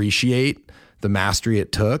appreciate the mastery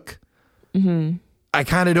it took. I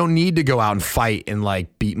kind of don't need to go out and fight and,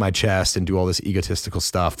 like, beat my chest and do all this egotistical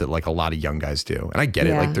stuff that, like, a lot of young guys do. And I get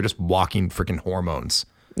it. Like, they're just walking freaking hormones.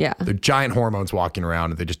 Yeah. They're giant hormones walking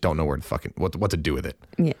around and they just don't know where to fucking, what to do with it.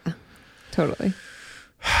 Yeah, totally.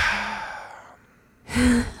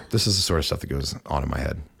 This is the sort of stuff that goes on in my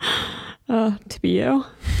head. To be you.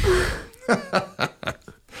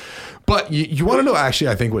 But you want to know, actually,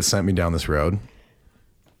 I think what sent me down this road.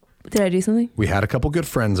 Did I do something? We had a couple good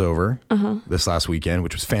friends over this last weekend,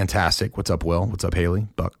 which was fantastic. What's up, Will? What's up, Haley?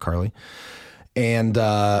 Buck, Carly? And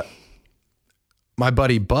my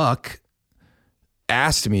buddy Buck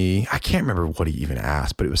asked me, I can't remember what he even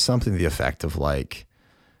asked, but it was something to the effect of, like,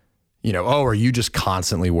 you know, oh, are you just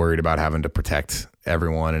constantly worried about having to protect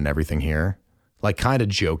everyone and everything here? Like, kind of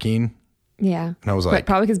joking. Yeah. And I was like, but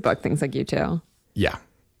probably because Buck thinks like you too. Yeah.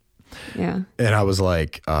 Yeah. And I was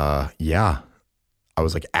like, yeah. I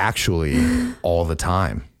was like, actually, all the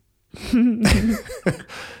time. I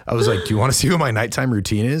was like, do you want to see what my nighttime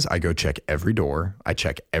routine is? I go check every door. I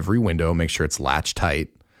check every window, make sure it's latched tight.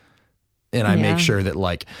 And I make sure that,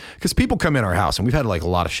 like, because people come in our house and we've had, like, a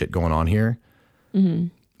lot of shit going on here.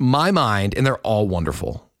 My mind, and they're all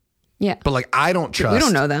wonderful. Yeah. But like, I don't trust. We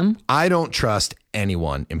don't know them. I don't trust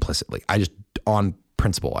anyone implicitly. I just, on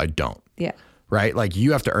principle, I don't. Yeah. Right? Like,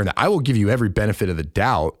 you have to earn that. I will give you every benefit of the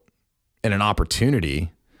doubt and an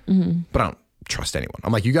opportunity, but I don't trust anyone.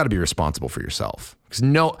 I'm like, you got to be responsible for yourself, because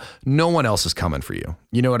no one else is coming for you.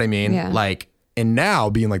 You know what I mean? Yeah. Like, and now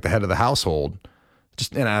being like the head of the household,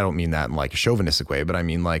 just, and I don't mean that in like a chauvinistic way, but I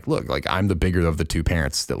mean like, look, like I'm the bigger of the two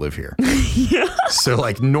parents that live here. Yeah. So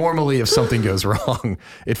like, normally if something goes wrong,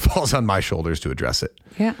 it falls on my shoulders to address it.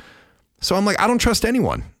 Yeah. So I'm like, I don't trust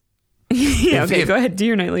anyone. Yeah. Okay. Go ahead. Do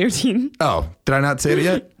your nightly routine. Oh, did I not say it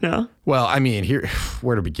yet? No. Well, I mean, here,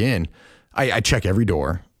 where to begin? I check every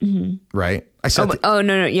door, right? I said,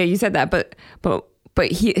 No. Yeah, you said that, but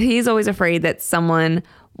he's always afraid that someone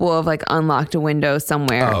will have like unlocked a window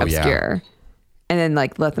somewhere obscure, and then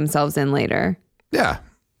like let themselves in later. Yeah,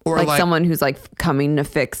 or like someone who's like coming to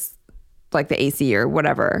fix like the AC or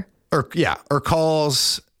whatever. Or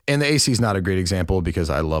calls. And the AC is not a great example, because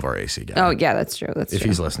I love our AC guy. Oh yeah, that's true. That's if true.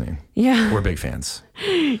 he's listening. Yeah, we're big fans.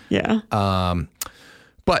 Yeah.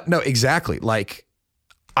 But no, exactly. Like,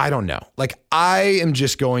 I don't know. Like, I am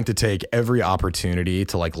just going to take every opportunity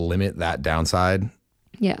to like limit that downside.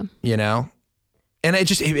 Yeah. You know? And it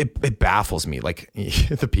just, it baffles me. Like,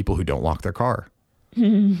 the people who don't lock their car.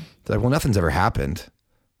 They're like, well, nothing's ever happened.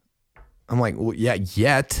 I'm like, well, yeah,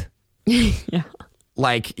 yet. Yeah.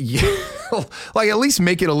 Like, like at least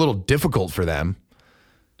make it a little difficult for them.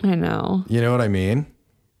 I know. You know what I mean?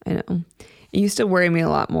 I know. It used to worry me a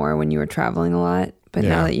lot more when you were traveling a lot, but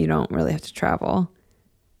now that you don't really have to travel,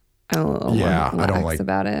 I'm a little more lax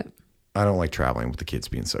about it. I don't like traveling with the kids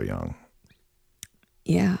being so young.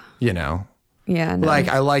 Yeah. You know? Yeah. No. Like,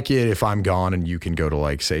 I like it if I'm gone and you can go to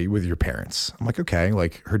like, say, with your parents. I'm like, okay,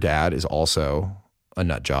 like her dad is also a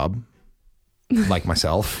nut job like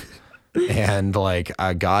myself. And like,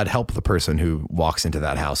 God help the person who walks into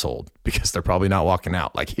that household, because they're probably not walking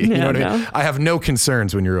out. Like, you know what I mean? I have no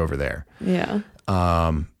concerns when you're over there. Yeah.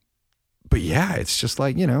 But yeah, it's just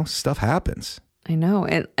like, you know, stuff happens. I know.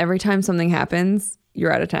 And every time something happens,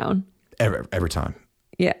 you're out of town. Every time.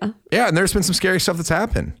 Yeah. Yeah. And there's been some scary stuff that's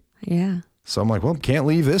happened. Yeah. So I'm like, well, can't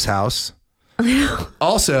leave this house.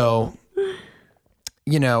 Also,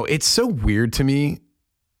 you know, it's so weird to me.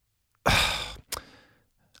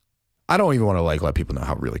 I don't even want to like let people know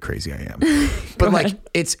how really crazy I am. But like,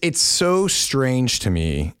 it's so strange to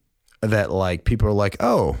me that like people are like,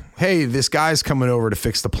 oh, hey, this guy's coming over to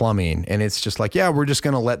fix the plumbing. And it's just like, yeah, we're just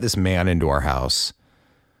going to let this man into our house.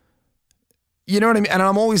 You know what I mean? And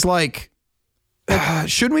I'm always like,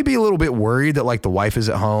 shouldn't we be a little bit worried that like the wife is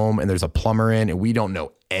at home and there's a plumber in and we don't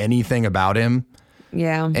know anything about him?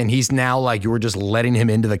 Yeah. And he's now like, you're just letting him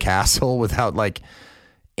into the castle without like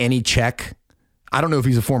any check. I don't know if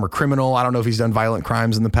he's a former criminal. I don't know if he's done violent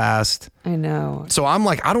crimes in the past. I know. So I'm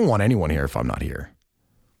like, I don't want anyone here if I'm not here.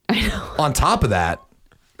 I know. On top of that,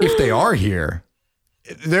 if they are here,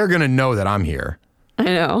 they're going to know that I'm here. I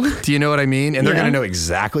know. Do you know what I mean? And they're going to know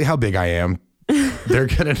exactly how big I am. They're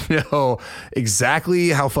going to know exactly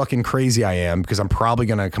how fucking crazy I am, because I'm probably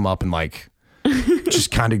going to come up and like,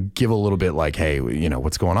 just kind of give a little bit like, hey, you know,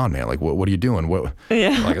 what's going on, man? Like, what are you doing? What?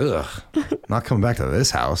 Yeah. Like, ugh, not coming back to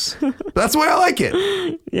this house. But that's the way I like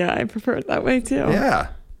it. Yeah, I prefer it that way too. Yeah.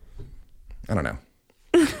 I don't know.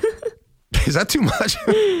 Is that too much?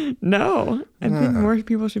 No, I think more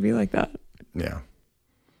people should be like that. Yeah.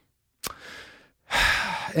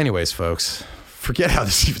 Anyways, folks, forget how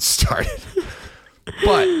this even started.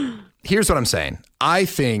 But here's what I'm saying. I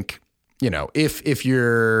think, you know, if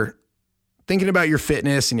you're thinking about your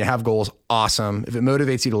fitness and you have goals, awesome. If it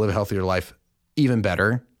motivates you to live a healthier life, even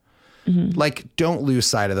better. Mm-hmm. Like, don't lose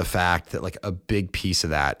sight of the fact that like a big piece of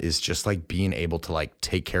that is just like being able to like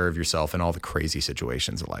take care of yourself in all the crazy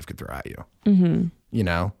situations that life could throw at you. Mm-hmm. You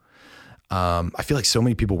know, I feel like so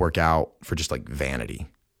many people work out for just like vanity.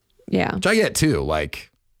 Yeah. Which I get too. Like,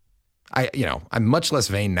 I'm much less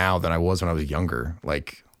vain now than I was when I was younger.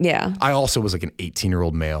 Like, yeah, I also was like an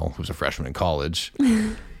 18-year-old male who was a freshman in college.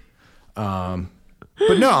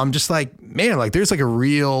 But no, I'm just like, man, like there's like a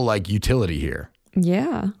real like utility here.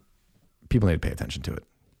 Yeah. People need to pay attention to it.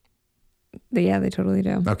 Yeah, they totally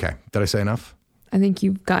do. Okay. Did I say enough? I think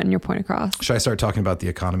you've gotten your point across. Should I start talking about the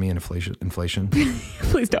economy and inflation?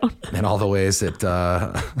 Please don't. And all the ways that,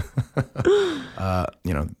 the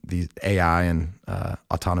AI and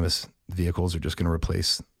autonomous vehicles are just going to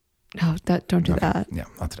replace. No, don't do that. Yeah,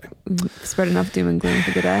 not today. Spread enough doom and gloom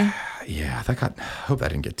for the day. Yeah, hope that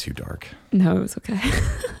didn't get too dark. No, it was okay.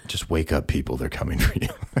 Just wake up, people. They're coming for you.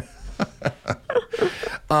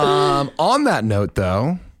 On that note,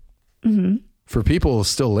 though, for people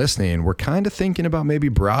still listening, we're kind of thinking about maybe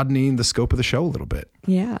broadening the scope of the show a little bit.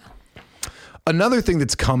 Yeah. Another thing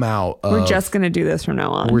that's come out of, We're just going to do this from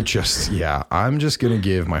now on. I'm just going to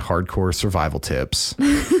give my hardcore survival tips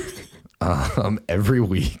every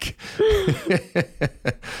week.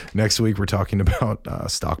 Next week, we're talking about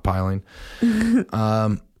stockpiling.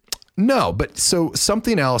 No, but so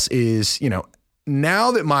something else is,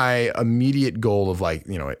 now that my immediate goal of like,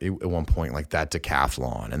 at one point like that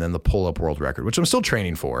decathlon and then the pull-up world record, which I'm still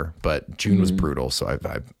training for, but June was brutal. So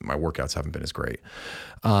my workouts haven't been as great.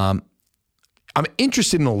 I'm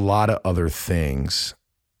interested in a lot of other things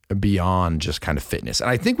beyond just kind of fitness. And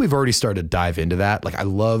I think we've already started to dive into that. Like I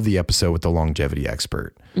love the episode with the longevity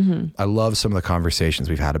expert. I love some of the conversations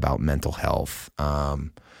we've had about mental health. A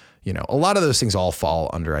lot of those things all fall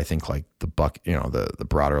under, I think, like the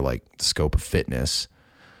broader like scope of fitness.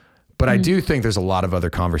 But I do think there's a lot of other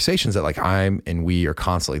conversations that like we are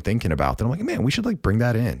constantly thinking about that I'm like, man, we should like bring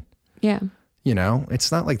that in. Yeah. It's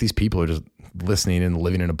not like these people are just listening and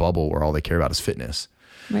living in a bubble where all they care about is fitness.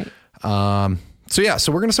 Right. So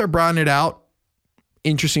we're going to start broadening it out.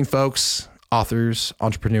 Interesting folks, authors,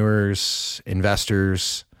 entrepreneurs,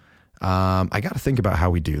 investors. I got to think about how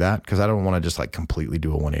we do that because I don't want to just like completely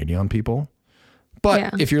do a 180 on people.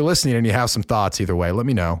 But if you're listening and you have some thoughts either way, let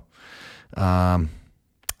me know.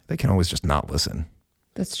 They can always just not listen.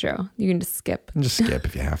 That's true. You can just skip. And just skip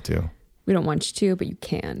if you have to. We don't want you to, but you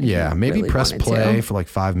can. Yeah, maybe really press play for like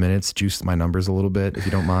 5 minutes, juice my numbers a little bit if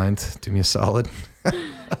you don't mind. Do me a solid.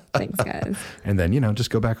 Thanks, guys. And then,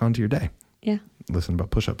 just go back onto your day. Yeah. Listen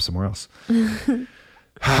about push-ups somewhere else.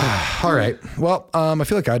 All right. Well, I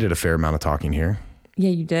feel like I did a fair amount of talking here.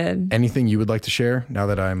 Yeah, you did. Anything you would like to share now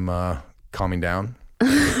that I'm calming down?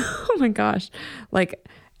 Oh my gosh. Like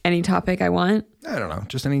any topic I want? I don't know.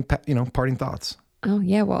 Just any, parting thoughts. Oh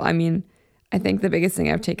yeah. Well, I mean, I think the biggest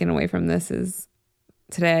thing I've taken away from this is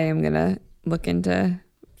today I'm going to look into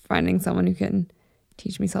finding someone who can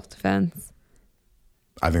teach me self-defense.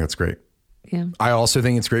 I think that's great. Yeah. I also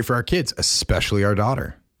think it's great for our kids, especially our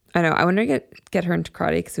daughter. I know. I want to get her into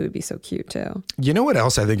karate because it would be so cute too. You know what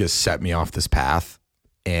else I think has set me off this path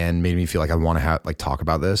and made me feel like I want to talk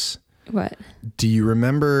about this? What? Do you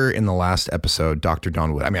remember in the last episode, Dr.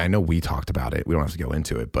 Don Wood? I mean, I know we talked about it. We don't have to go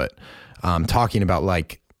into it, but talking about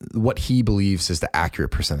like what he believes is the accurate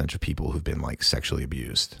percentage of people who've been like sexually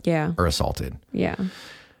abused or assaulted. Yeah.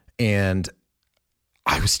 And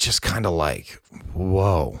I was just kind of like,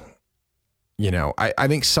 whoa. I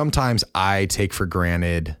think sometimes I take for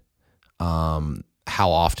granted how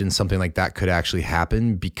often something like that could actually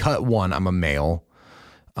happen because one, I'm a male,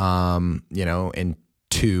 and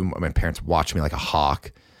two, my parents watch me like a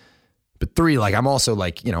hawk, but three, like I'm also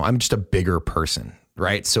like, I'm just a bigger person.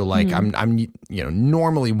 Right. So like I'm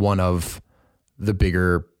normally one of the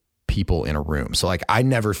bigger people in a room. So like I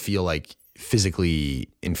never feel like physically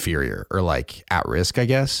inferior or like at risk, I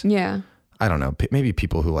guess. Yeah. I don't know. Maybe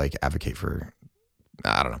people who like advocate for,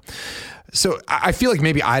 I don't know. So I feel like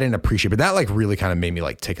maybe I didn't appreciate, but that like really kind of made me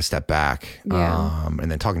like take a step back. Yeah. And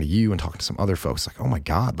then talking to you and talking to some other folks, like, oh my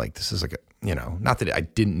God, like this is like, not that I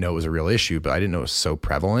didn't know it was a real issue, but I didn't know it was so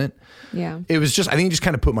prevalent. Yeah. It was just, I think it just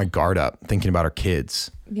kind of put my guard up thinking about our kids.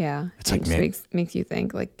 Yeah. It's like, it just makes you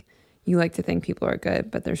think like you like to think people are good,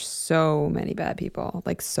 but there's so many bad people,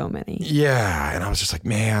 like so many. Yeah. And I was just like,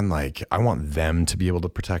 man, like I want them to be able to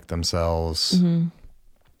protect themselves.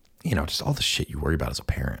 Just all the shit you worry about as a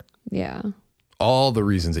parent. Yeah. All the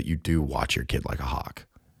reasons that you do watch your kid like a hawk,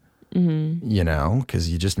 because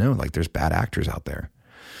you just know like there's bad actors out there.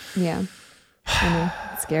 Yeah. I know.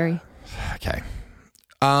 It's scary. Okay.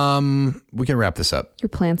 We can wrap this up. Your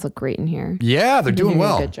plants look great in here. Yeah, they're doing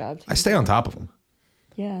well. Good job. I stay on top of them.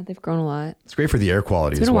 Yeah, they've grown a lot. It's great for the air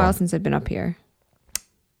quality. It's been a while since I've been up here.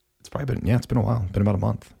 It's probably been, it's been a while. Been about a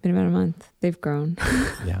month. They've grown.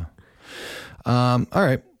 Yeah. All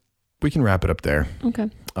right. We can wrap it up there. Okay.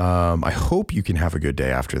 I hope you can have a good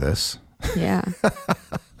day after this. Yeah.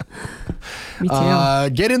 Me too.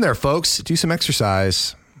 Get in there, folks. Do some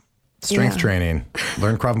exercise, strength training,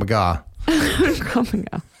 learn Krav Maga. Krav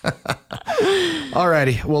Maga.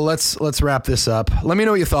 Alrighty. Well, let's wrap this up. Let me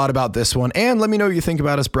know what you thought about this one, and let me know what you think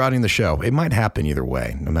about us broadening the show. It might happen either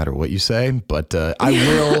way, no matter what you say. But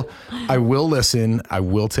I will listen. I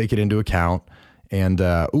will take it into account. And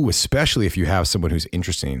especially if you have someone who's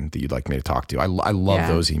interesting that you'd like me to talk to. I love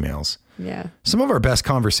those emails. Yeah. Some of our best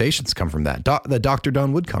conversations come from that. The Dr.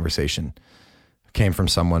 Don Wood conversation came from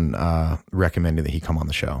someone recommending that he come on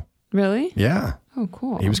the show. Really? Yeah. Oh,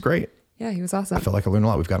 cool. He was great. Yeah, he was awesome. I felt like I learned a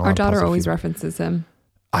lot. We've got a lot Our of daughter always feedback. references him.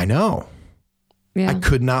 I know. Yeah. I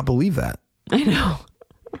could not believe that. I know.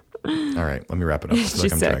 All right, let me wrap it up.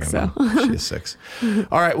 She's 6, so. She is 6.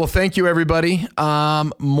 All right, well, thank you, everybody.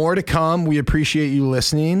 More to come. We appreciate you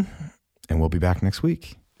listening. and we'll be back next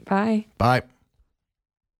week. Bye. Bye.